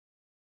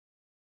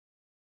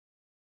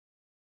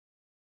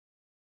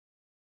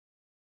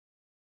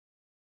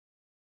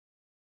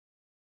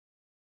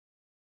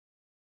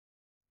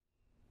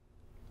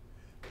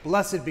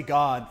Blessed be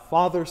God,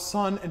 Father,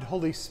 Son, and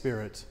Holy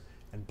Spirit,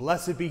 and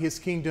blessed be his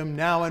kingdom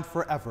now and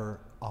forever.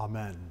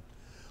 Amen.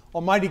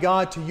 Almighty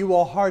God, to you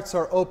all hearts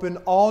are open,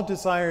 all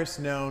desires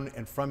known,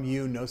 and from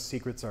you no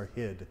secrets are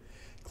hid.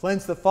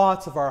 Cleanse the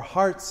thoughts of our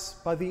hearts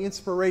by the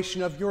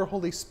inspiration of your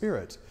Holy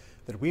Spirit,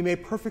 that we may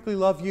perfectly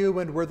love you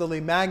and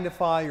worthily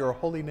magnify your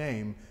holy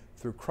name,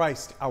 through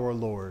Christ our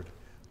Lord.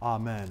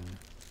 Amen.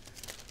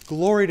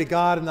 Glory to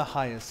God in the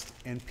highest,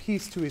 and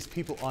peace to his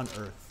people on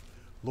earth.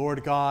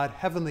 Lord God,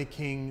 heavenly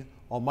King,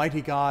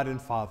 almighty God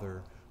and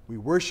Father, we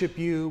worship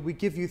you, we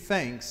give you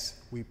thanks,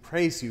 we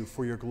praise you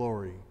for your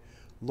glory.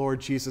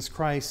 Lord Jesus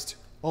Christ,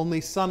 only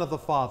Son of the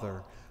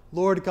Father,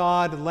 Lord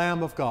God,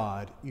 Lamb of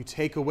God, you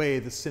take away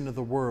the sin of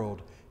the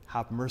world,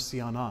 have mercy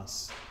on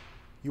us.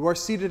 You are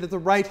seated at the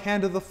right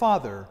hand of the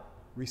Father,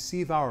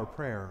 receive our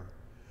prayer.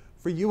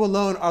 For you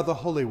alone are the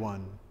Holy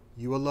One,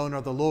 you alone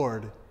are the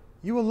Lord,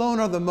 you alone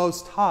are the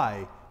Most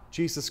High,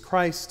 Jesus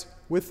Christ,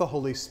 with the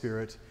Holy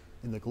Spirit,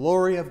 in the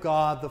glory of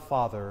God the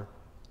Father.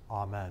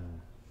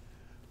 Amen.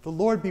 The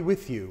Lord be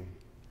with you.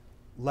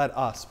 Let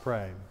us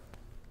pray.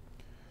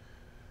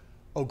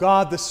 O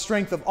God, the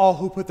strength of all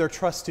who put their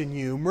trust in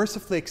you,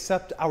 mercifully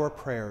accept our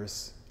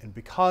prayers, and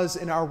because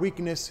in our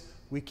weakness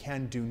we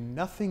can do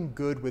nothing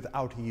good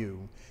without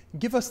you,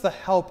 give us the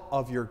help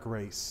of your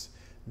grace,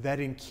 that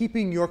in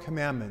keeping your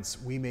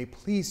commandments we may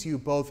please you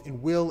both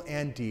in will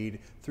and deed,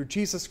 through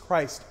Jesus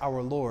Christ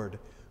our Lord,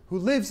 who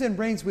lives and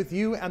reigns with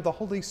you and the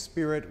Holy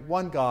Spirit,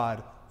 one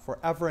God,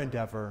 forever and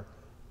ever.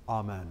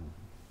 Amen.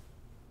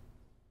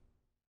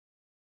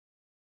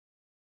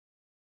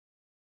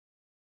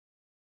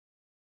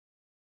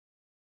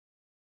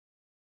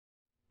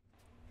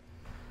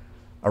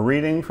 A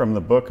reading from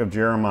the book of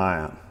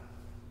Jeremiah.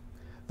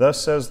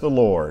 Thus says the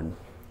Lord,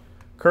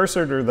 Cursed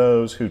are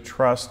those who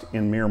trust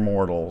in mere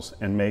mortals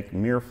and make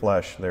mere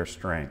flesh their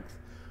strength,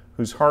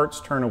 whose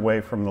hearts turn away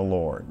from the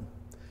Lord.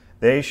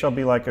 They shall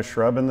be like a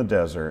shrub in the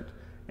desert,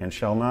 and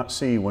shall not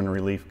see when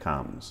relief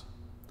comes.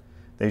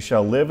 They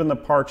shall live in the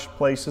parched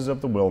places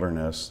of the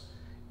wilderness,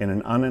 in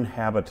an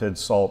uninhabited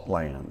salt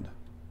land.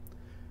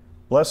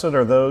 Blessed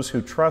are those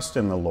who trust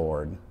in the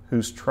Lord,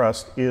 whose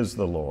trust is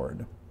the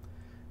Lord.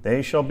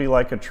 They shall be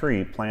like a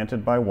tree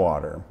planted by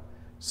water,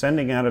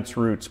 sending out its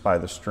roots by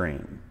the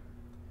stream.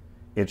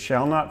 It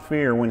shall not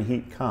fear when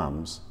heat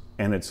comes,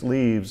 and its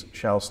leaves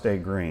shall stay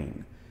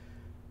green.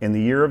 In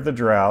the year of the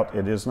drought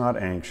it is not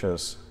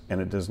anxious, and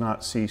it does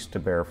not cease to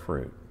bear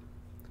fruit.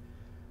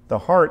 The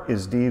heart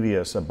is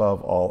devious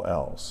above all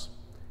else.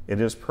 It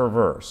is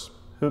perverse.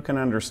 Who can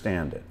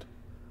understand it?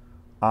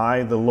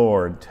 I, the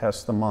Lord,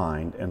 test the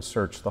mind and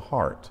search the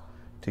heart,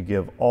 to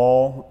give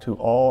all to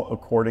all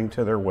according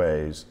to their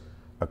ways,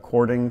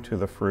 according to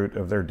the fruit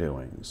of their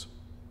doings.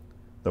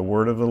 The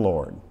word of the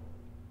Lord.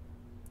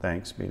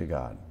 Thanks be to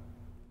God.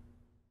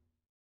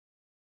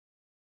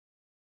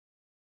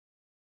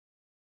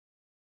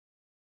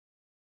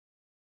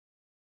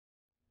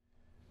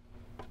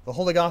 The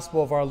Holy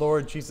Gospel of our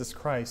Lord Jesus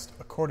Christ,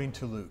 according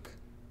to Luke.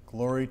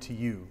 Glory to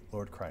you,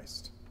 Lord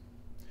Christ.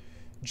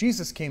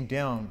 Jesus came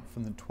down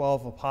from the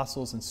 12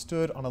 apostles and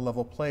stood on a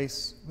level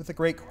place with a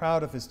great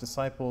crowd of his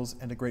disciples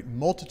and a great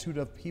multitude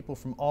of people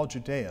from all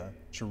Judea,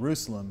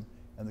 Jerusalem,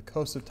 and the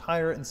coast of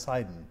Tyre and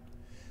Sidon.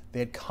 They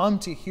had come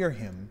to hear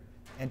him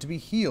and to be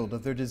healed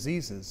of their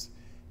diseases,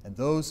 and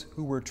those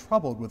who were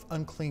troubled with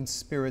unclean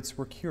spirits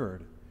were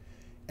cured.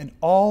 And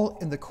all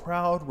in the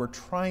crowd were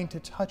trying to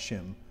touch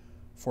him,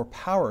 for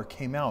power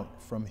came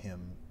out from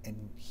him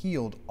and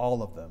healed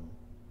all of them.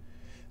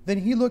 Then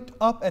he looked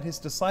up at his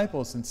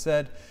disciples and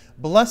said,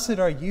 Blessed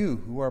are you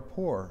who are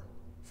poor,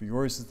 for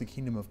yours is the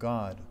kingdom of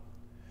God.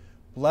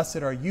 Blessed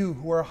are you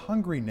who are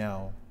hungry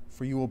now,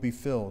 for you will be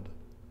filled.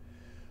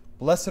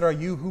 Blessed are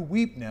you who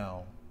weep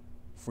now,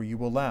 for you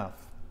will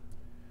laugh.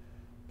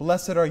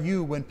 Blessed are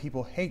you when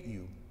people hate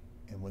you,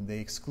 and when they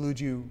exclude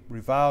you,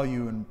 revile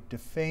you, and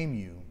defame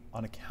you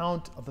on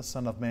account of the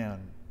Son of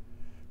Man.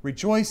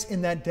 Rejoice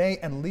in that day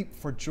and leap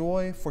for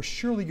joy, for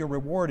surely your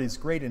reward is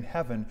great in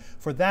heaven,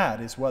 for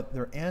that is what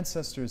their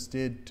ancestors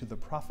did to the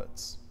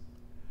prophets.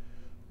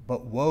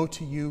 But woe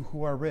to you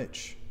who are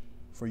rich,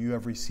 for you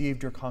have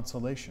received your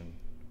consolation.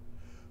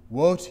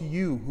 Woe to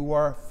you who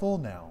are full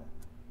now,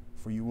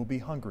 for you will be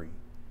hungry.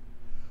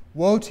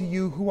 Woe to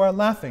you who are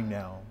laughing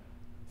now,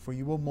 for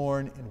you will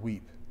mourn and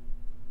weep.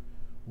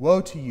 Woe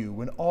to you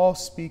when all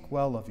speak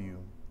well of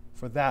you,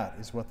 for that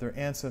is what their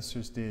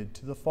ancestors did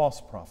to the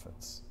false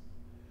prophets.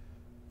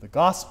 The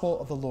gospel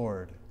of the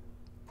Lord.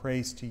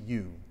 Praise to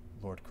you,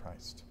 Lord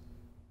Christ.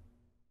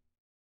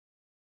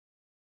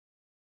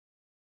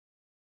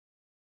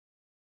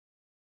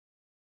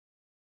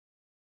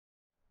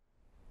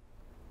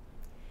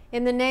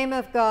 In the name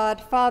of God,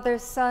 Father,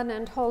 Son,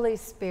 and Holy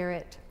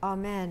Spirit.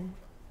 Amen.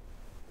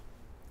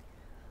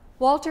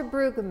 Walter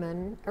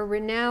Brueggemann, a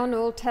renowned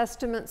Old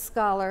Testament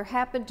scholar,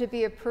 happened to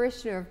be a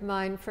parishioner of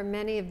mine for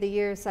many of the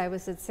years I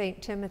was at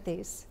St.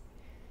 Timothy's.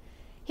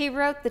 He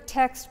wrote the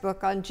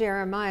textbook on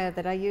Jeremiah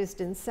that I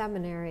used in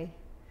seminary,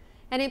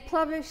 and he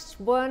published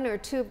 1 or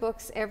 2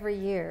 books every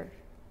year.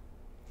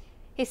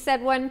 He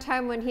said one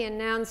time when he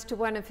announced to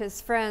one of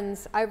his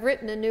friends, "I've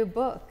written a new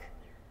book."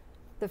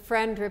 The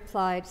friend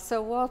replied,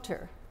 "So,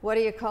 Walter, what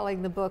are you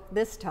calling the book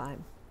this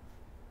time?"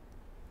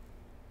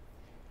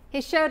 He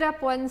showed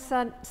up one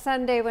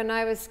Sunday when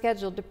I was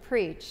scheduled to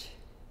preach.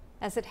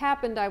 As it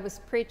happened, I was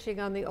preaching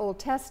on the Old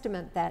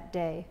Testament that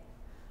day.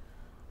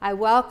 I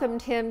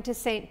welcomed him to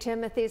St.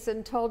 Timothy's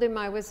and told him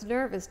I was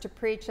nervous to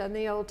preach on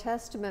the Old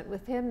Testament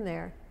with him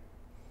there.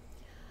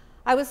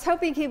 I was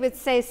hoping he would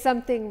say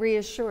something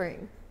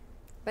reassuring,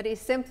 but he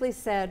simply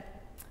said,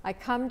 "I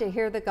come to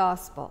hear the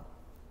gospel."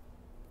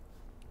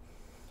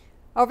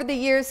 Over the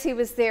years he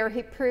was there,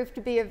 he proved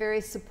to be a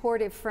very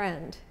supportive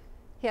friend.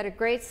 He had a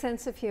great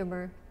sense of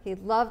humor. He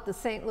loved the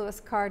St. Louis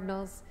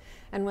Cardinals,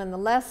 and when the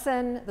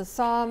lesson, the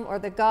psalm, or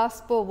the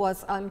gospel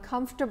was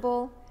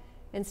uncomfortable,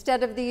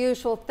 instead of the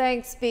usual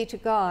 "thanks be to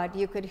God,"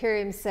 you could hear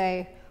him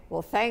say,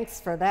 "Well,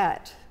 thanks for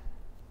that."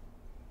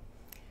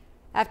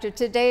 After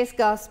today's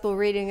gospel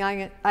reading,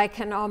 I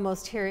can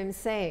almost hear him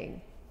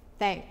saying,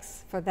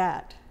 "Thanks for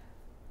that."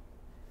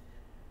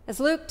 As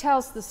Luke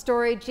tells the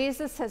story,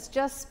 Jesus has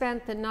just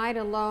spent the night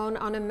alone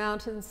on a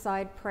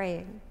mountainside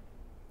praying,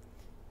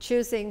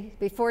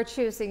 before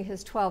choosing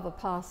his 12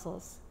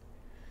 apostles.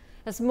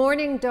 As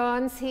morning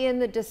dawns, he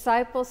and the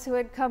disciples who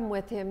had come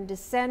with him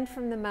descend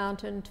from the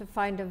mountain to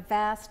find a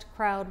vast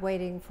crowd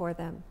waiting for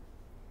them.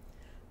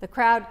 The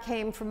crowd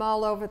came from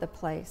all over the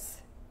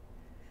place.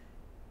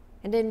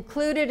 And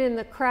included in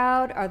the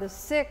crowd are the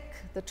sick,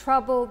 the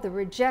troubled, the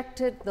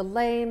rejected, the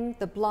lame,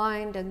 the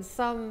blind, and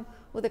some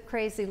with a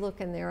crazy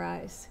look in their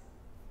eyes.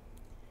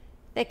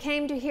 They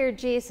came to hear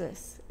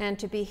Jesus and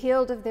to be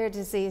healed of their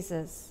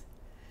diseases.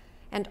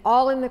 And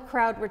all in the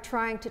crowd were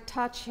trying to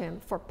touch him,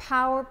 for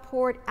power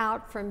poured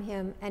out from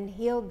him and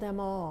healed them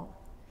all.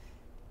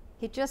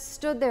 He just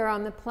stood there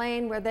on the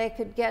plain where they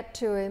could get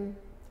to him,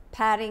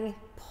 patting,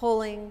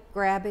 pulling,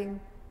 grabbing.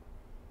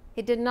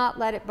 He did not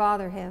let it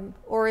bother him,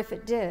 or if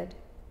it did,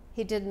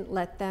 he didn't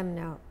let them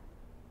know.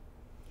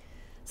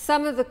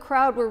 Some of the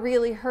crowd were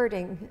really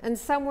hurting, and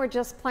some were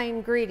just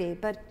plain greedy,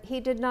 but he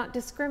did not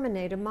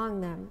discriminate among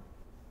them.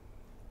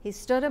 He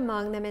stood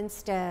among them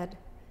instead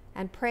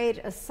and prayed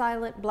a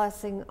silent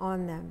blessing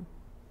on them.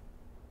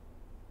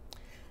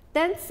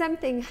 Then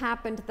something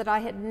happened that I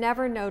had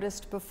never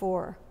noticed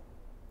before.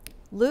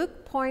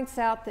 Luke points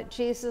out that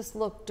Jesus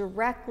looked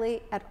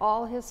directly at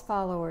all his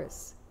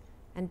followers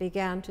and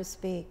began to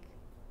speak.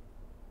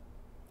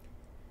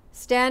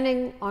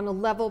 Standing on a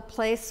level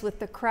place with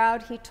the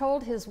crowd, he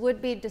told his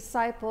would-be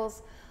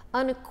disciples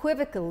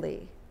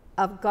unequivocally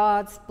of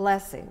God's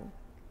blessing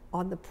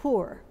on the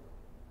poor,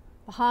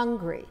 the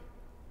hungry,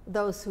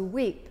 those who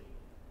weep,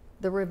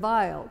 the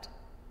reviled,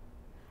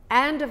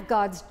 and of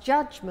God's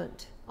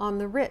judgment on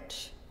the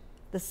rich,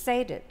 the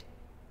sated,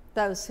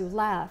 those who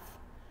laugh,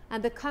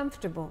 and the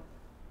comfortable.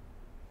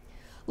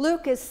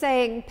 Luke is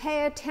saying,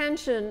 pay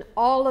attention,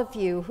 all of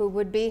you who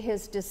would be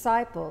his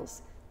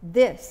disciples.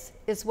 This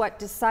is what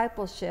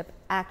discipleship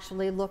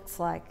actually looks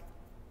like.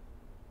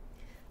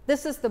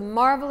 This is the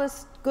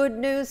marvelous good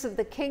news of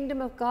the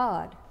kingdom of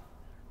God,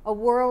 a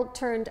world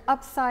turned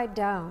upside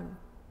down.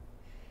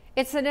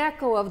 It's an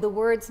echo of the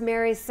words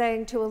Mary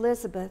sang to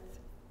Elizabeth.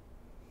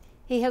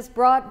 He has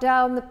brought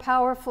down the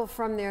powerful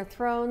from their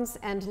thrones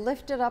and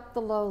lifted up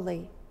the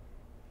lowly.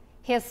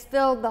 He has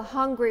filled the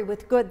hungry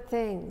with good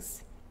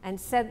things and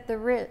sent the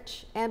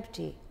rich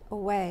empty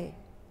away.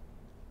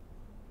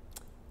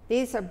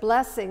 These are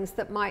blessings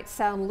that might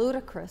sound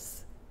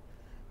ludicrous.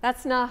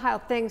 That's not how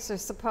things are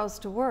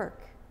supposed to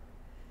work.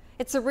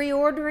 It's a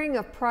reordering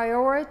of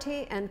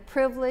priority and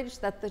privilege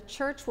that the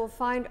church will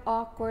find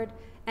awkward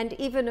and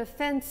even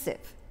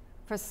offensive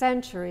for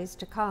centuries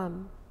to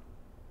come.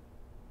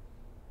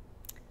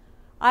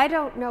 I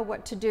don't know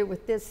what to do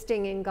with this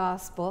stinging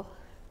gospel.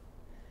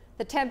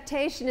 The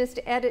temptation is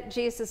to edit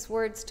Jesus'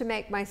 words to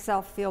make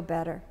myself feel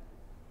better.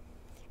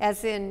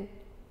 As in,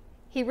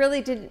 he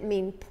really didn't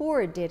mean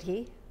poor, did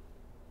he?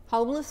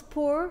 Homeless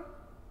poor?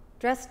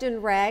 Dressed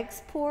in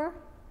rags poor?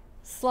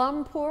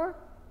 Slum poor?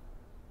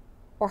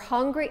 Or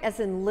hungry, as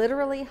in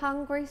literally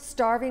hungry,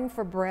 starving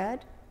for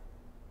bread?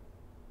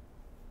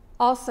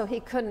 Also, he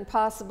couldn't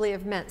possibly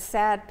have meant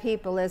sad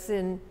people, as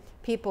in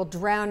people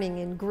drowning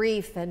in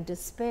grief and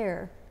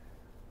despair.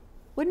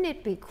 Wouldn't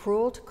it be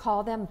cruel to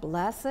call them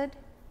blessed?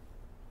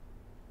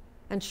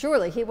 And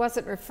surely he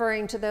wasn't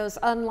referring to those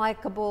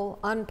unlikable,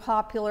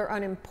 unpopular,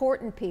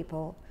 unimportant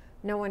people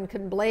no one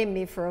can blame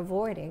me for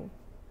avoiding.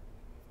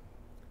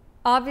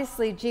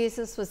 Obviously,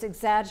 Jesus was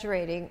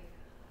exaggerating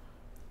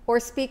or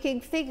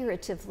speaking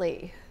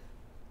figuratively,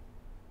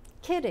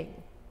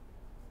 kidding.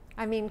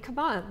 I mean, come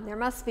on, there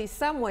must be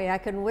some way I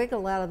can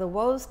wiggle out of the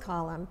woes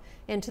column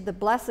into the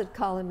blessed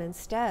column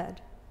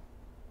instead.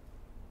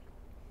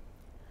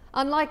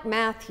 Unlike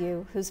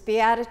Matthew, whose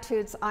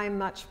Beatitudes I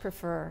much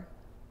prefer,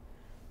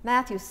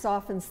 Matthew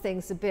softens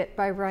things a bit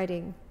by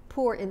writing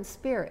poor in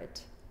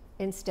spirit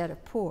instead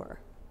of poor,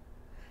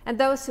 and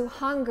those who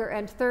hunger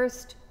and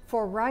thirst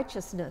for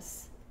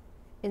righteousness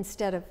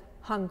instead of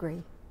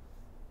hungry.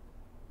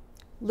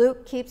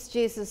 Luke keeps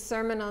Jesus'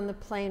 Sermon on the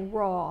Plain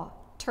raw,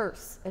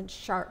 terse and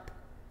sharp.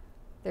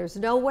 There's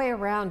no way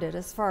around it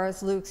as far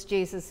as Luke's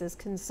Jesus is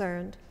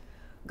concerned.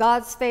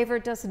 God's favor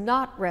does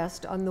not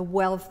rest on the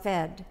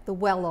well-fed, the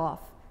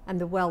well-off, and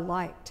the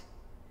well-liked.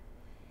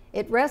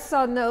 It rests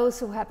on those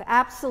who have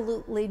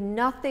absolutely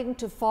nothing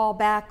to fall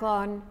back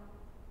on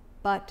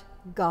but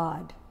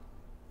God.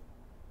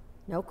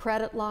 No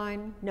credit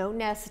line, no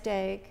nest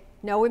egg,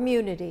 no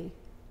immunity,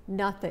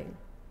 nothing.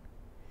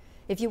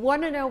 If you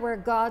want to know where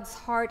God's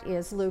heart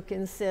is, Luke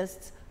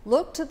insists,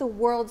 look to the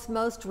world's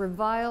most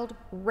reviled,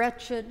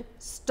 wretched,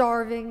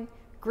 starving,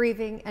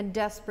 grieving, and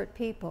desperate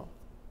people.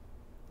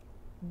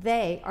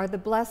 They are the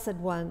blessed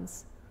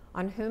ones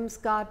on whom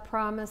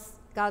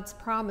God's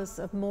promise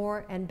of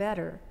more and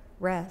better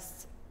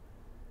rests.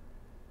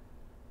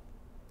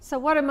 So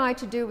what am I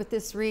to do with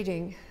this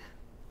reading?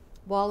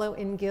 Wallow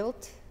in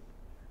guilt?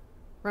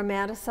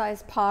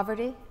 Romanticize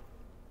poverty?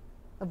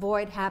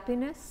 Avoid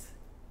happiness?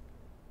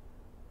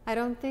 I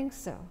don't think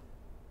so.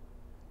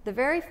 The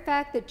very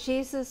fact that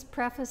Jesus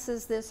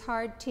prefaces this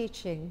hard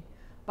teaching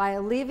by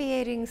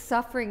alleviating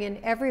suffering in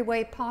every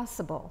way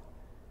possible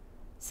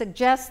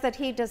suggests that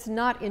he does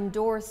not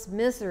endorse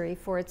misery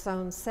for its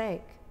own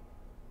sake.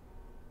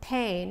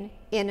 Pain,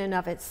 in and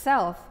of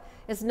itself,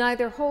 is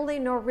neither holy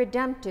nor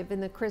redemptive in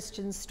the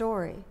Christian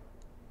story.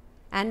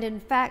 And in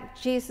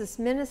fact, Jesus'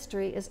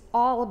 ministry is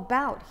all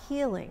about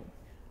healing,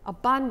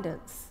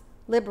 abundance,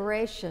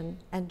 liberation,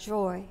 and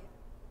joy.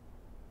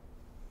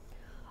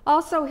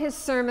 Also, his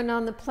Sermon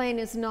on the Plain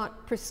is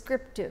not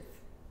prescriptive.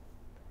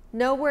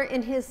 Nowhere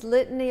in his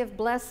litany of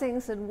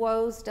blessings and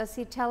woes does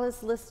he tell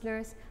his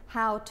listeners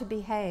how to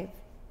behave.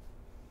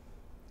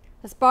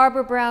 As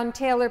Barbara Brown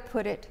Taylor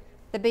put it,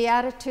 the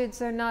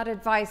Beatitudes are not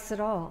advice at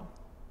all.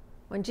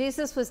 When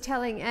Jesus was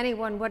telling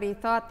anyone what he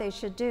thought they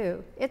should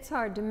do, it's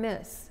hard to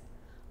miss.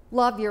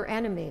 Love your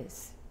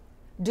enemies.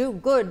 Do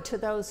good to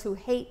those who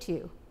hate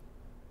you.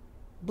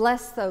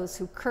 Bless those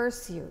who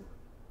curse you.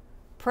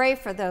 Pray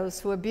for those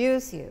who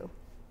abuse you.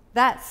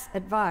 That's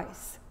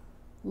advice.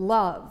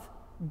 Love,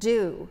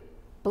 do,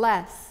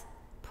 bless,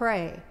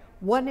 pray,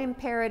 one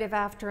imperative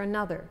after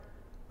another,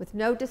 with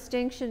no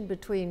distinction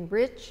between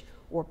rich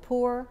or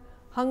poor,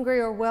 hungry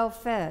or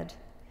well-fed.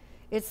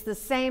 It's the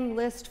same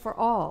list for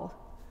all,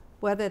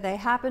 whether they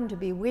happen to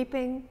be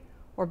weeping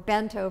or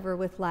bent over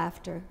with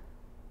laughter.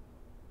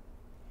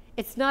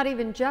 It's not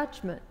even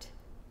judgment.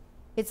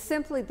 It's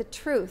simply the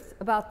truth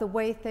about the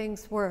way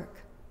things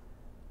work,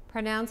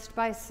 pronounced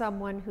by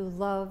someone who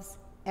loves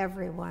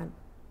everyone.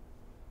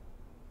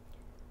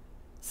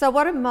 So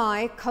what am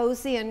I,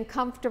 cozy and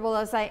comfortable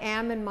as I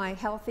am in my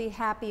healthy,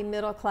 happy,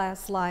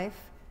 middle-class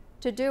life,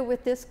 to do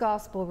with this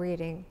gospel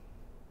reading?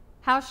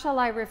 How shall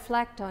I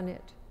reflect on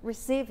it,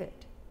 receive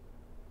it,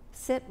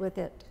 sit with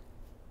it?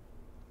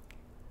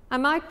 I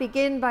might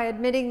begin by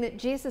admitting that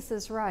Jesus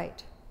is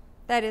right.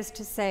 That is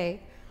to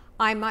say,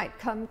 I might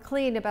come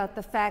clean about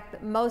the fact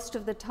that most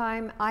of the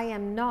time I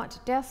am not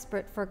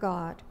desperate for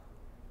God.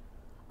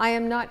 I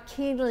am not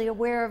keenly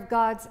aware of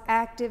God's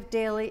active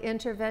daily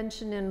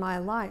intervention in my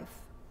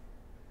life.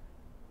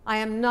 I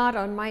am not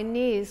on my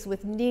knees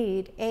with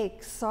need,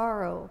 ache,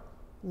 sorrow,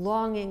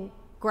 longing,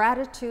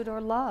 gratitude, or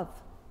love.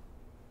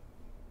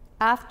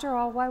 After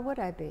all, why would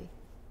I be?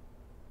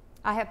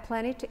 I have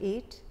plenty to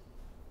eat.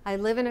 I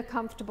live in a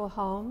comfortable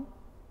home.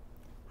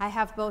 I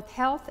have both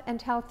health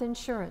and health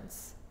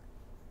insurance.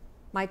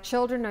 My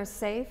children are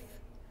safe.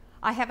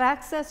 I have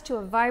access to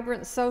a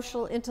vibrant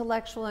social,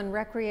 intellectual, and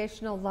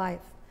recreational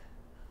life.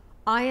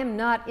 I am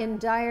not in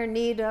dire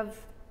need of,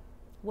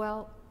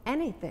 well,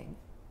 anything.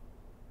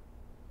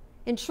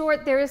 In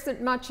short, there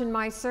isn't much in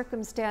my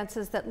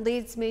circumstances that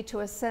leads me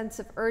to a sense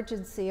of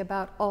urgency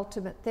about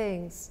ultimate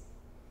things.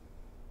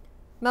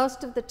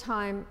 Most of the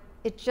time,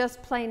 it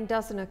just plain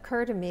doesn't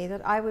occur to me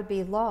that I would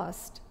be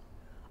lost,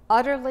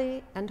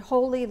 utterly and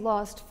wholly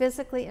lost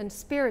physically and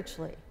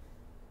spiritually,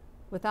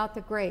 without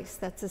the grace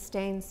that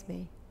sustains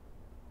me.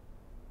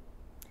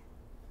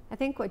 I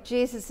think what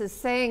Jesus is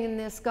saying in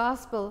this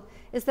gospel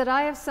is that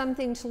I have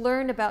something to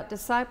learn about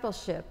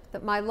discipleship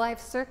that my life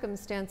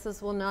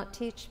circumstances will not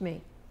teach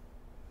me.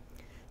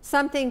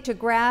 Something to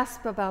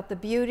grasp about the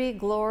beauty,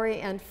 glory,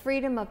 and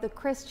freedom of the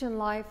Christian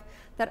life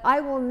that I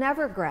will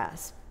never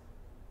grasp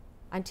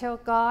until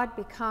God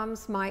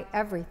becomes my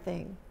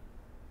everything,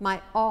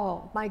 my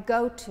all, my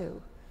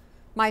go-to,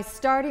 my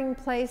starting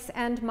place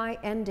and my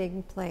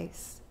ending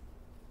place.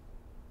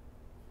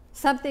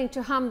 Something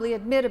to humbly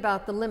admit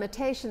about the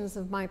limitations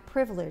of my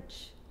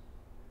privilege.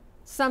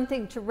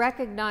 Something to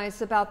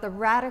recognize about the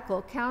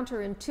radical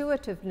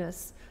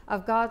counterintuitiveness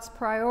of God's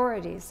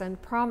priorities and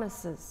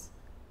promises.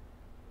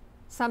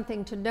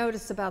 Something to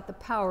notice about the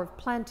power of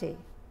plenty,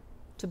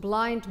 to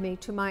blind me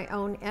to my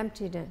own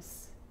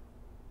emptiness.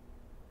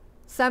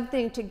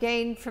 Something to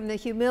gain from the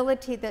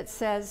humility that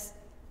says,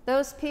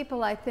 those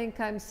people I think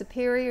I'm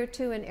superior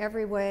to in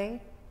every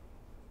way,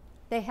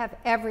 they have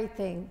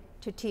everything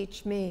to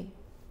teach me.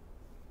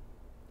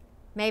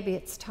 Maybe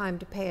it's time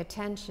to pay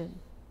attention.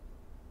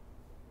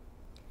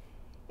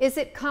 Is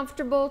it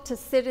comfortable to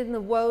sit in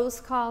the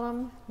woes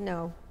column?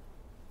 No.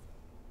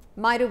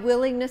 Might a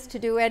willingness to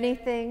do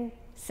anything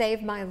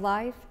save my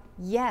life?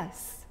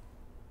 Yes.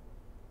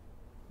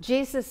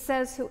 Jesus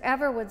says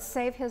whoever would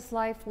save his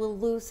life will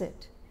lose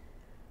it,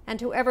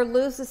 and whoever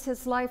loses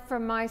his life for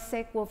my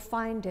sake will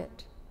find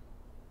it.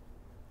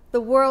 The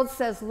world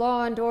says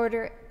law and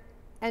order,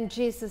 and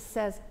Jesus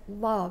says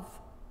love.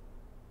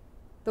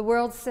 The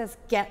world says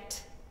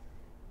get,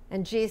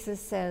 and Jesus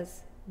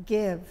says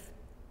give.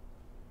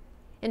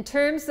 In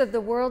terms of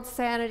the world's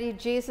sanity,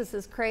 Jesus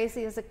is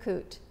crazy as a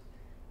coot.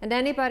 And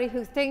anybody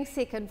who thinks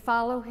he can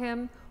follow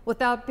him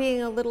without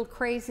being a little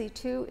crazy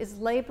too is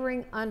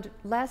laboring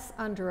less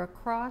under a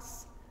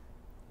cross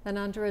than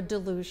under a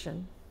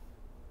delusion.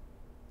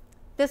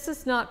 This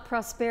is not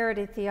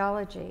prosperity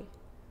theology.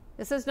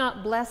 This is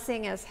not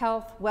blessing as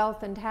health,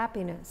 wealth, and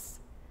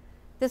happiness.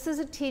 This is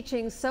a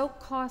teaching so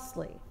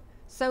costly,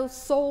 so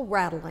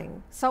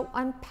soul-rattling, so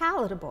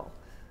unpalatable,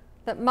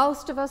 that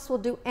most of us will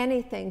do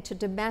anything to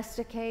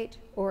domesticate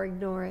or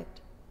ignore it.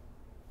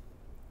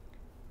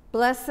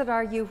 Blessed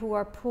are you who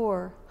are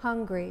poor,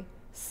 hungry,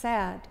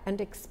 sad,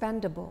 and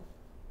expendable.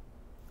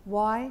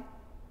 Why?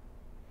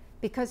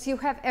 Because you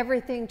have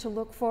everything to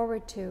look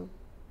forward to.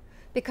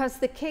 Because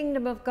the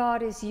kingdom of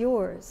God is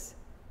yours.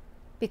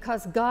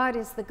 Because God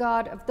is the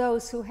God of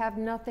those who have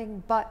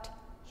nothing but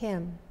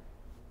him.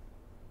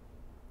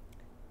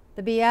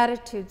 The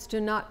Beatitudes do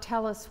not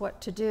tell us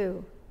what to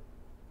do.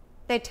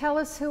 They tell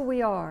us who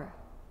we are.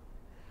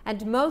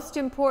 And most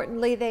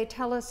importantly, they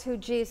tell us who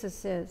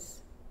Jesus is.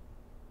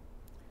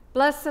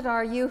 Blessed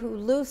are you who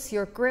loose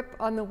your grip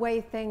on the way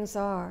things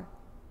are,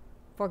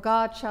 for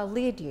God shall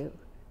lead you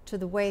to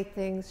the way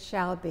things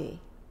shall be.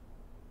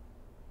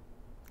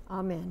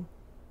 Amen.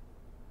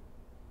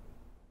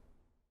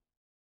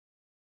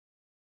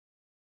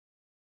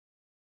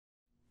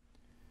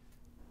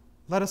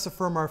 Let us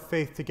affirm our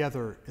faith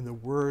together in the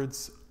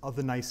words of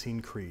the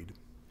Nicene Creed.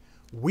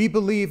 We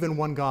believe in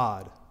one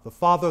God, the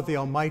Father, the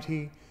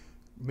Almighty,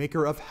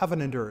 maker of heaven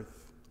and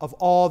earth, of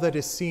all that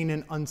is seen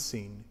and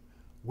unseen.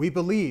 We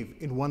believe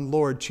in one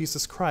Lord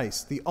Jesus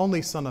Christ, the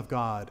only Son of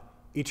God,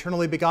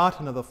 eternally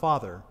begotten of the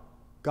Father,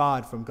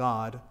 God from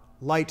God,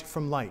 light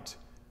from light,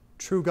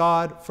 true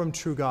God from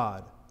true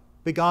God,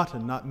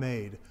 begotten, not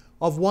made,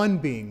 of one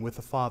being with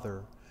the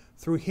Father.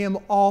 Through him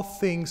all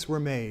things were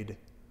made.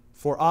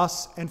 For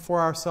us and for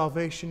our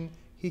salvation,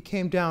 he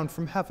came down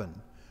from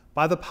heaven.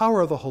 By the power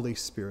of the Holy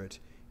Spirit,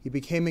 he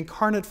became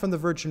incarnate from the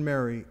Virgin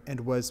Mary and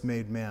was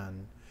made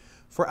man.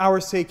 For our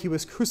sake, he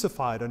was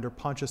crucified under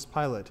Pontius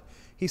Pilate.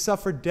 He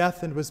suffered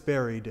death and was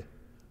buried.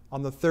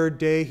 On the third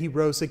day, he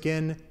rose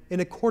again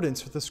in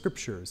accordance with the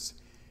Scriptures.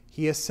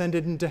 He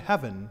ascended into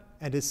heaven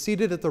and is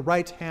seated at the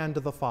right hand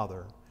of the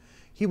Father.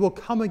 He will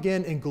come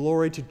again in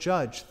glory to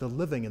judge the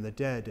living and the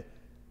dead,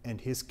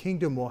 and his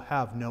kingdom will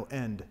have no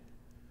end.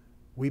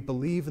 We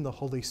believe in the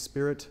Holy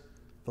Spirit,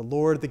 the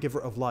Lord, the giver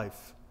of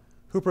life,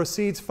 who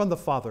proceeds from the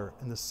Father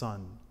and the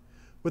Son.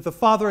 With the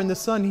Father and the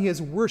Son he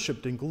is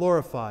worshipped and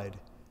glorified.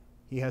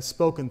 He has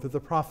spoken through the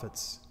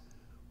prophets.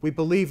 We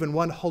believe in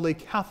one holy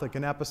Catholic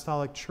and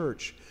Apostolic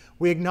Church.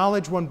 We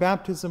acknowledge one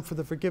baptism for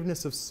the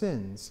forgiveness of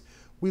sins.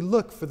 We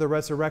look for the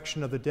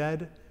resurrection of the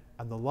dead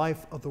and the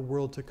life of the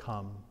world to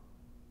come.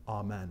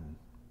 Amen.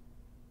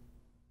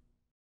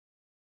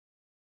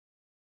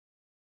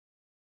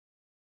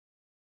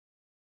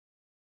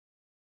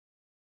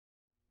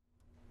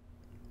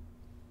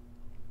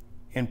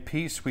 In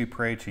peace we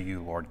pray to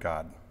you, Lord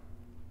God,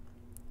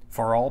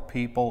 for all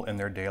people in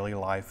their daily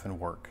life and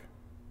work,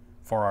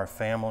 for our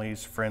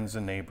families, friends,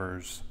 and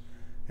neighbors,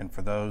 and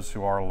for those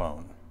who are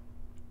alone,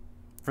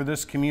 for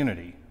this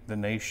community, the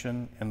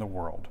nation, and the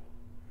world,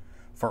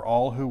 for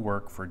all who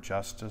work for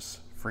justice,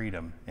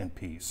 freedom, and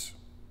peace,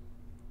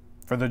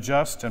 for the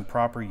just and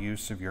proper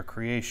use of your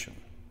creation,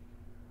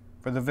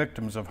 for the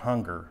victims of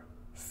hunger,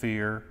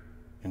 fear,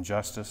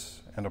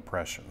 injustice, and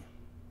oppression,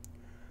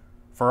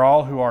 for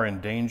all who are in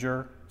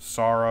danger,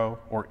 sorrow,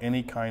 or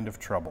any kind of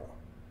trouble,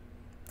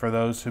 for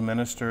those who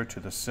minister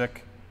to the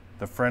sick,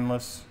 the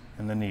friendless,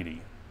 and the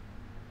needy,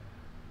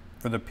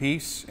 for the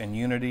peace and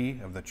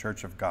unity of the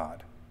Church of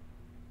God,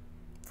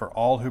 for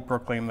all who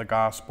proclaim the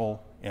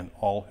gospel and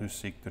all who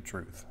seek the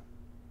truth,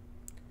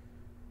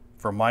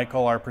 for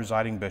Michael, our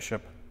presiding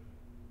bishop,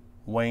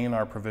 Wayne,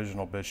 our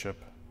provisional bishop,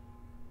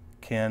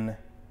 Ken,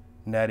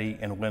 Nettie,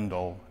 and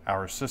Wendell,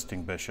 our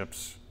assisting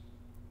bishops,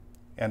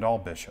 and all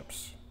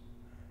bishops,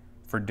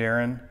 for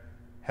Darren,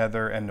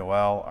 Heather, and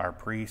Noel, our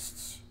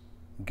priests,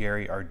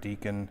 Gary, our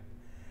deacon,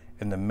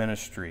 and the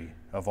ministry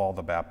of all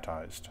the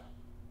baptized,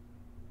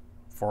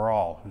 for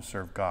all who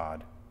serve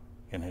God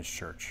in his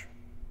church.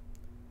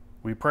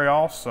 We pray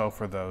also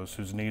for those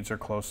whose needs are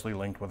closely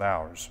linked with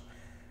ours,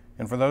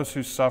 and for those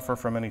who suffer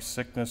from any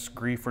sickness,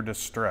 grief, or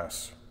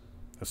distress,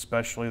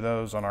 especially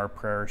those on our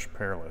parish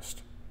prayer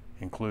list,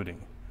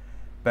 including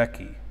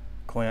Becky,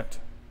 Clint,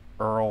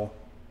 Earl,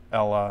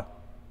 Ella,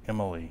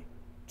 Emily,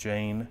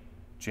 Jane,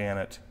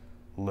 Janet,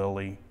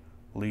 Lily,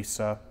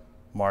 Lisa,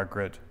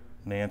 Margaret,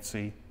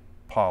 Nancy,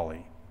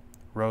 Polly,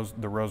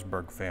 the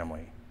Roseberg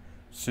family,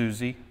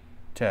 Susie,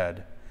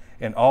 Ted,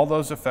 and all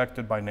those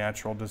affected by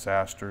natural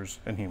disasters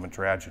and human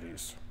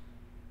tragedies.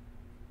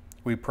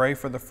 We pray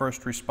for the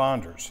first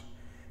responders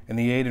and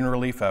the aid and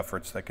relief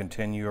efforts that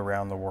continue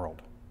around the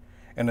world,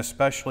 and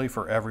especially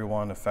for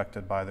everyone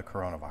affected by the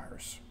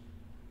coronavirus.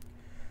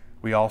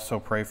 We also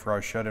pray for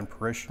our shut-in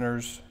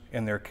parishioners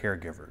and their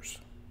caregivers.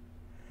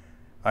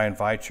 I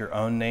invite your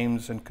own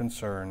names and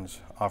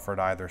concerns offered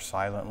either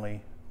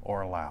silently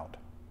or aloud.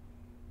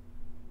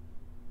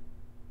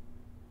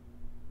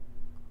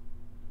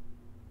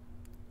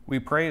 We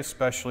pray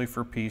especially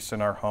for peace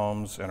in our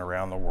homes and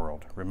around the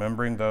world,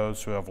 remembering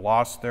those who have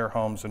lost their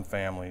homes and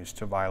families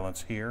to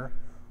violence here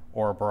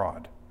or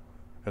abroad,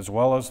 as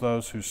well as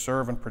those who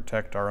serve and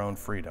protect our own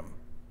freedom,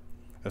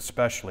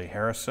 especially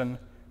Harrison,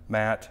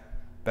 Matt,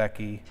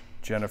 Becky,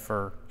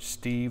 Jennifer,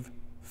 Steve,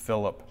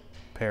 Philip,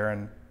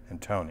 Perrin,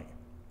 and Tony.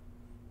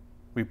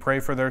 We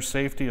pray for their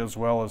safety as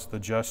well as the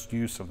just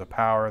use of the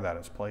power that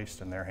is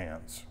placed in their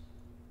hands.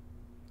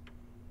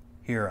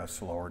 Hear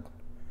us, Lord,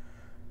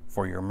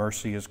 for your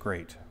mercy is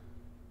great.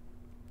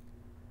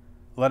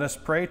 Let us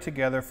pray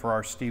together for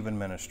our Stephen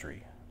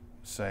ministry,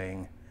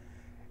 saying,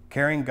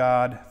 Caring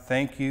God,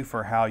 thank you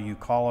for how you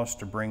call us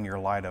to bring your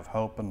light of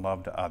hope and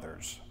love to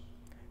others.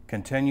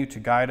 Continue to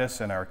guide us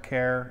in our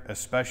care,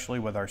 especially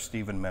with our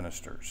Stephen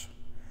ministers.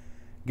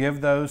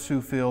 Give those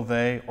who feel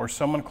they or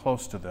someone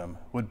close to them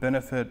would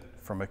benefit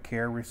from a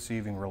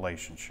care-receiving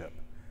relationship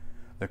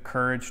the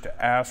courage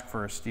to ask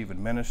for a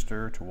Stephen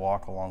minister to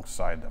walk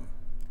alongside them.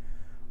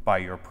 By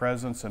your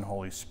presence and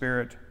Holy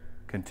Spirit,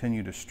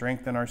 continue to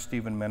strengthen our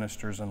Stephen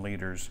ministers and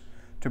leaders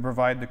to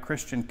provide the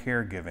Christian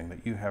caregiving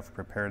that you have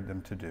prepared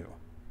them to do.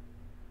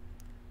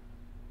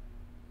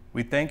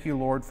 We thank you,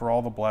 Lord, for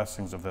all the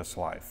blessings of this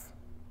life.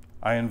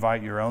 I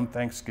invite your own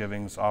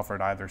thanksgivings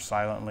offered either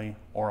silently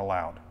or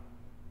aloud.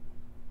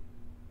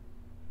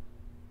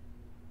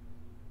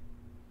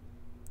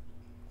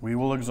 We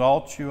will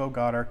exalt you, O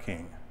God, our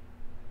King,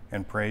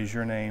 and praise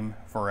your name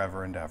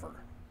forever and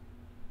ever.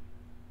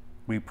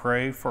 We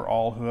pray for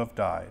all who have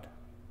died,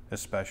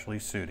 especially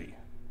Sudi,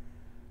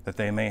 that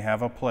they may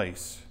have a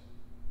place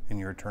in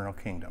your eternal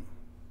kingdom.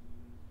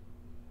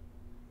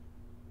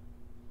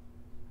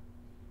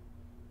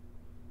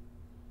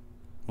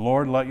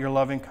 Lord, let your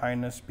loving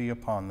kindness be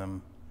upon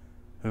them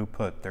who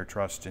put their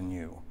trust in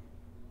you.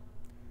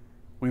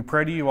 We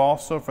pray to you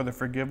also for the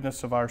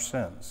forgiveness of our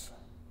sins.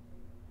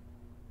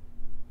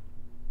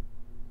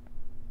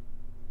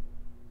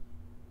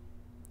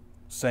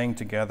 Saying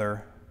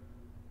together,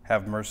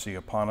 have mercy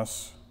upon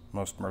us,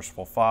 most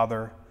merciful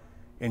Father.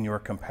 In your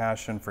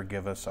compassion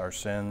forgive us our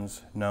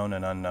sins, known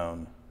and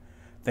unknown,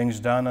 things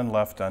done and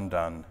left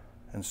undone,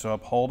 and so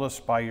uphold us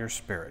by your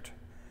Spirit,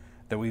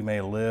 that we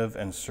may live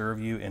and serve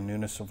you in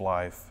newness of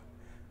life,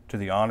 to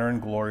the honor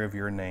and glory of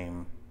your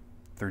name,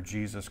 through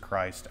Jesus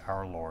Christ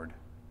our Lord.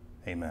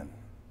 Amen.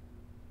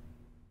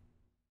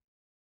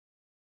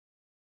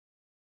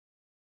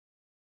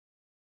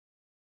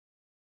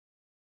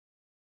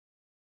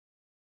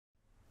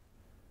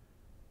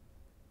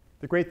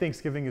 The Great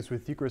Thanksgiving is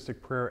with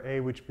Eucharistic Prayer A,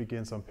 which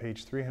begins on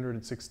page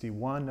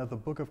 361 of the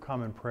Book of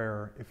Common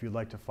Prayer, if you'd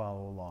like to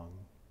follow along.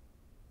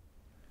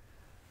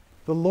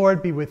 The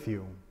Lord be with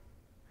you.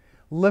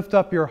 Lift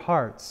up your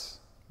hearts.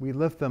 We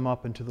lift them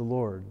up into the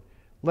Lord.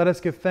 Let us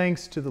give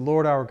thanks to the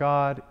Lord our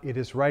God. It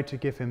is right to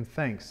give him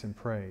thanks and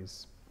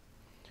praise.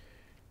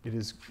 It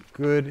is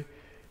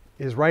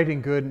right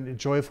and good and a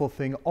joyful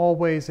thing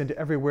always and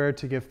everywhere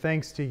to give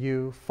thanks to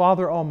you,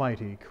 Father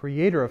Almighty,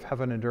 creator of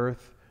heaven and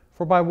earth,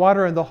 for by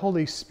water and the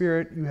Holy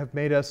Spirit you have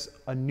made us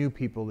a new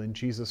people in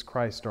Jesus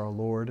Christ our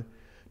Lord,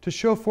 to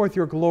show forth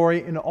your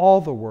glory in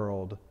all the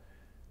world.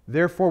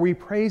 Therefore we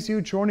praise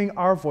you, joining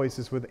our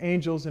voices with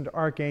angels and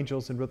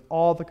archangels and with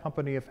all the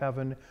company of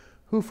heaven,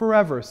 who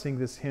forever sing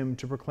this hymn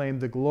to proclaim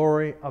the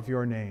glory of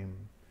your name.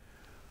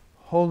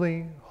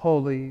 Holy,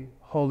 holy,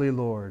 holy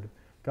Lord,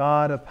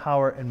 God of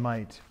power and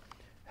might,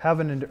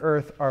 heaven and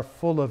earth are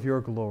full of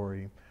your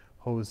glory.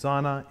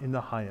 Hosanna in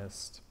the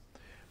highest.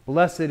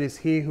 Blessed is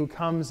he who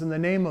comes in the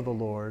name of the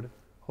Lord.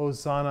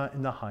 Hosanna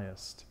in the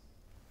highest.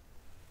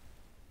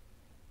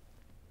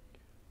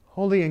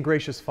 Holy and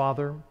gracious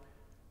Father,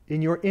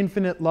 in your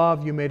infinite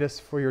love you made us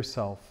for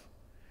yourself.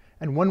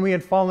 And when we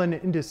had fallen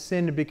into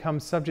sin and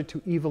become subject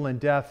to evil and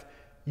death,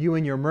 you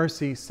in your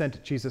mercy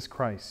sent Jesus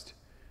Christ,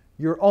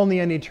 your only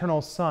and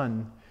eternal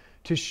Son,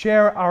 to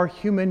share our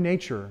human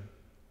nature,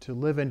 to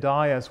live and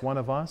die as one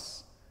of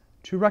us,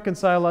 to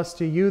reconcile us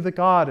to you, the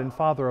God and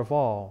Father of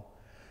all.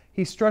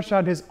 He stretched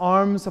out his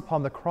arms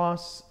upon the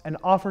cross and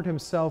offered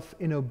himself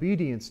in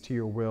obedience to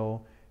your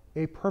will,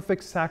 a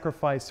perfect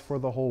sacrifice for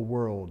the whole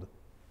world.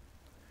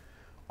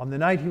 On the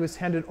night he was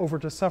handed over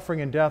to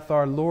suffering and death,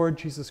 our Lord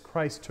Jesus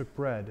Christ took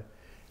bread,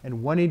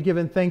 and when he'd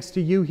given thanks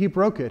to you, he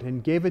broke it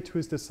and gave it to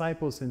his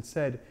disciples and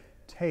said,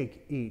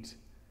 "Take, eat.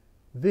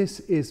 This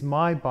is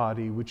my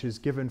body, which is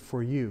given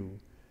for you.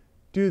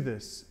 Do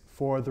this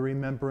for the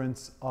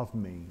remembrance of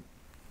me."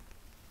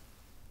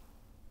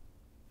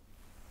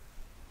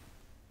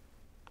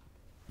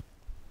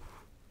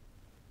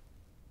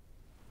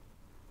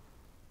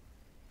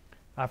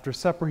 After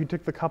supper, he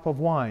took the cup of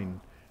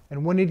wine,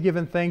 and when he had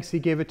given thanks, he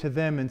gave it to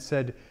them and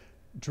said,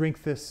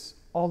 "Drink this,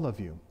 all of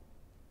you.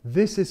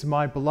 This is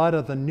my blood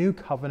of the new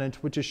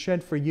covenant, which is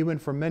shed for you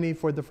and for many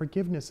for the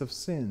forgiveness of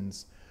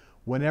sins.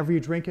 Whenever you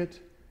drink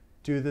it,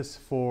 do this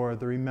for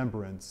the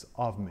remembrance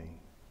of me."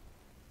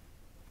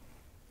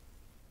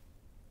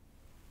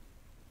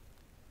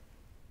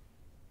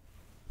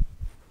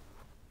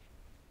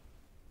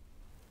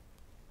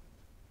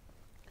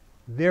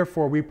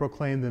 Therefore, we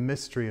proclaim the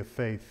mystery of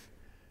faith.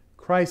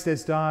 Christ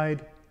has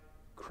died,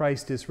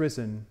 Christ is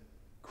risen,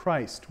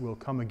 Christ will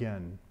come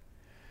again.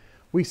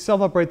 We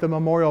celebrate the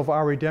memorial of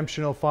our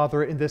redemption, O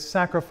Father, in this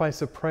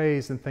sacrifice of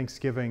praise and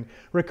thanksgiving.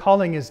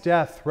 Recalling his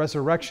death,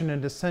 resurrection,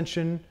 and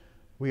ascension,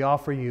 we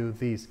offer you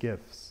these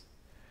gifts.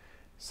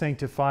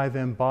 Sanctify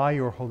them by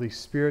your Holy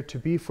Spirit to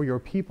be for your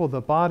people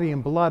the body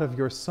and blood of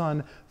your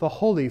Son, the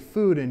holy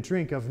food and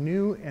drink of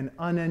new and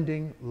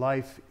unending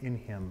life in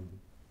him.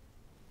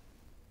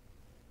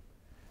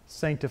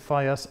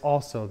 Sanctify us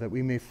also, that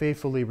we may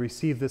faithfully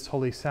receive this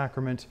holy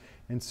sacrament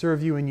and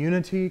serve you in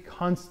unity,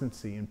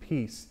 constancy, and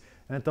peace.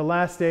 And at the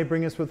last day,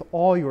 bring us with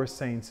all your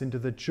saints into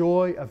the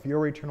joy of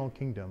your eternal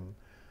kingdom.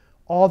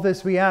 All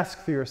this we ask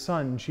through your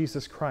Son,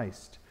 Jesus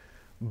Christ,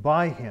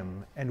 by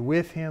him and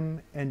with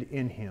him and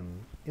in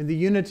him, in the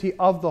unity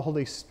of the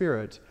Holy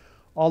Spirit.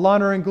 All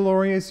honor and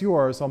glory is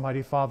yours,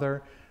 Almighty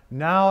Father,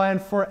 now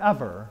and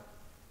forever.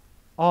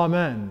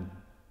 Amen.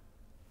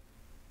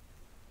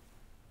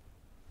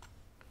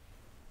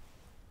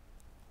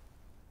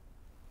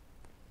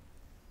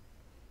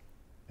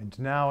 And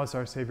now, as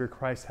our Savior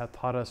Christ hath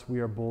taught us, we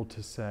are bold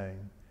to say,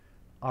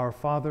 Our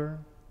Father,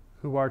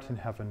 who art in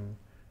heaven,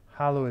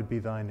 hallowed be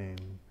thy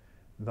name.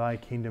 Thy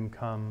kingdom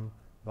come,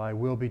 thy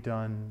will be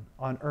done,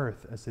 on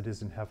earth as it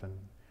is in heaven.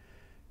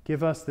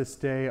 Give us this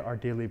day our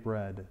daily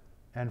bread,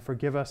 and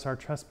forgive us our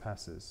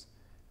trespasses,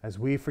 as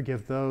we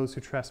forgive those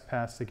who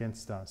trespass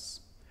against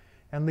us.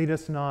 And lead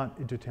us not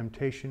into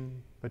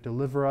temptation, but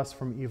deliver us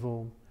from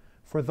evil.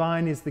 For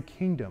thine is the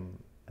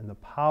kingdom, and the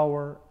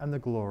power, and the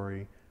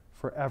glory,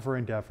 forever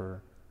and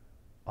ever.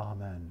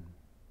 Amen.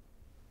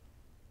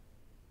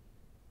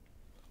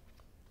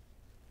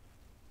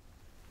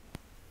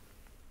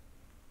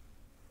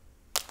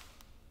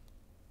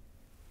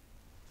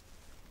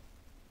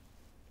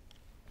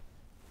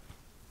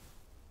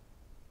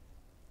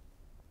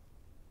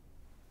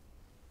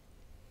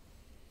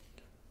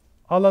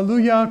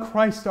 Alleluia,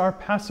 Christ our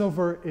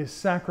Passover is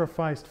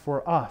sacrificed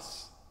for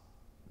us.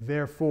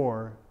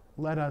 Therefore,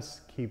 let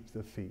us keep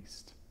the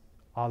feast.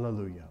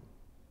 Alleluia.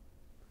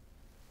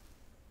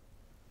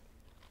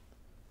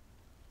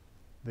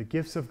 The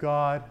gifts of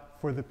God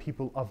for the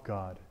people of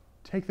God.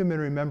 Take them in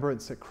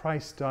remembrance that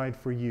Christ died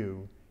for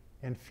you,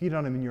 and feed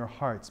on them in your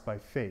hearts by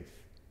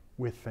faith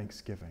with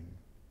thanksgiving.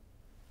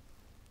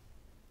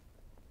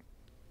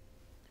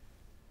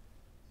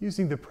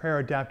 Using the prayer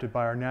adapted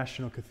by our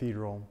National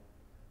Cathedral,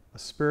 a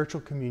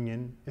spiritual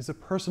communion is a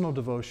personal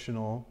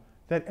devotional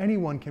that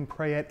anyone can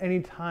pray at any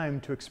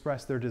time to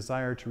express their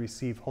desire to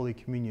receive Holy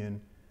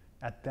Communion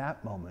at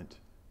that moment,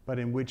 but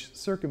in which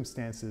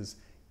circumstances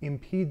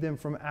impede them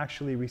from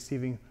actually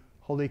receiving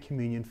Holy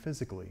Communion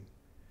physically.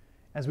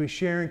 As we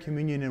share in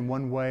communion in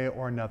one way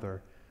or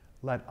another,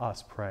 let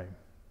us pray.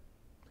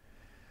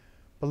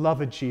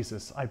 Beloved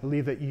Jesus, I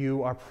believe that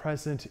you are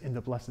present in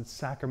the blessed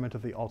sacrament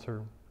of the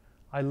altar.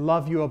 I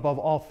love you above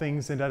all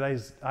things, and that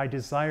I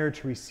desire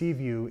to receive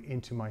you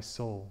into my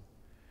soul.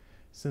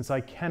 Since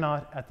I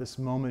cannot at this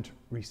moment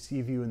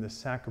receive you in the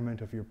sacrament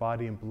of your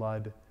body and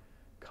blood,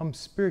 come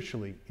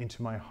spiritually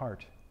into my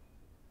heart.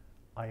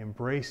 I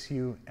embrace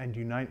you and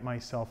unite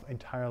myself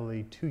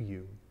entirely to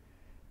you.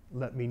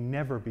 Let me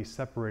never be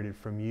separated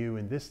from you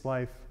in this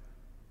life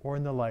or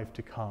in the life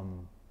to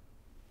come.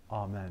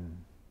 Amen.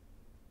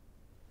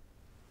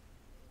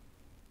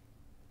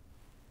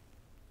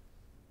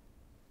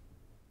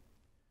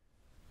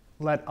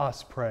 Let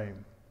us pray.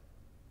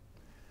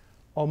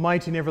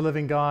 Almighty and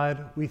ever-living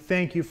God, we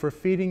thank you for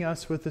feeding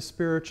us with the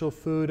spiritual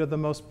food of the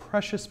most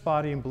precious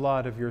body and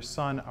blood of your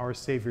Son, our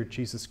Savior,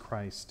 Jesus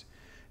Christ,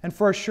 and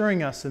for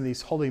assuring us in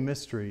these holy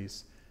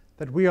mysteries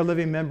that we are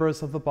living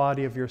members of the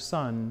body of your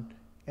Son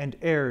and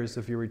heirs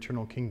of your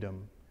eternal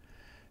kingdom.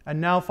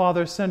 And now,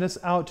 Father, send us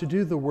out to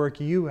do the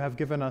work you have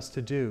given us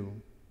to do,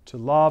 to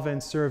love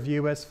and serve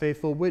you as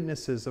faithful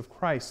witnesses of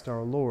Christ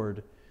our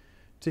Lord.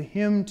 To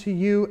him, to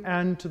you,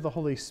 and to the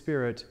Holy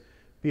Spirit,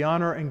 be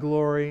honor and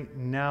glory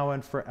now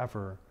and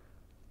forever.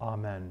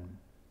 Amen.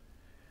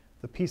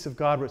 The peace of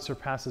God, which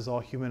surpasses all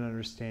human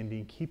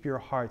understanding, keep your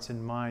hearts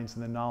and minds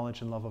in the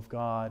knowledge and love of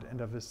God and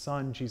of his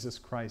Son, Jesus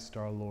Christ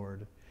our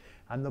Lord.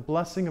 And the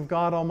blessing of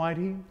God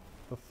Almighty,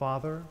 the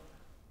Father,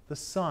 the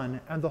Son,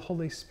 and the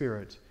Holy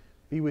Spirit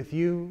be with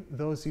you,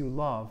 those you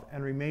love,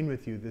 and remain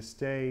with you this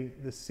day,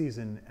 this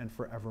season, and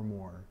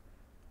forevermore.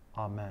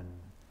 Amen.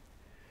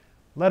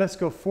 Let us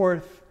go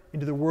forth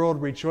into the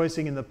world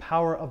rejoicing in the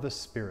power of the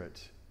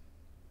Spirit.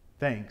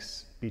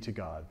 Thanks be to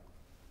God.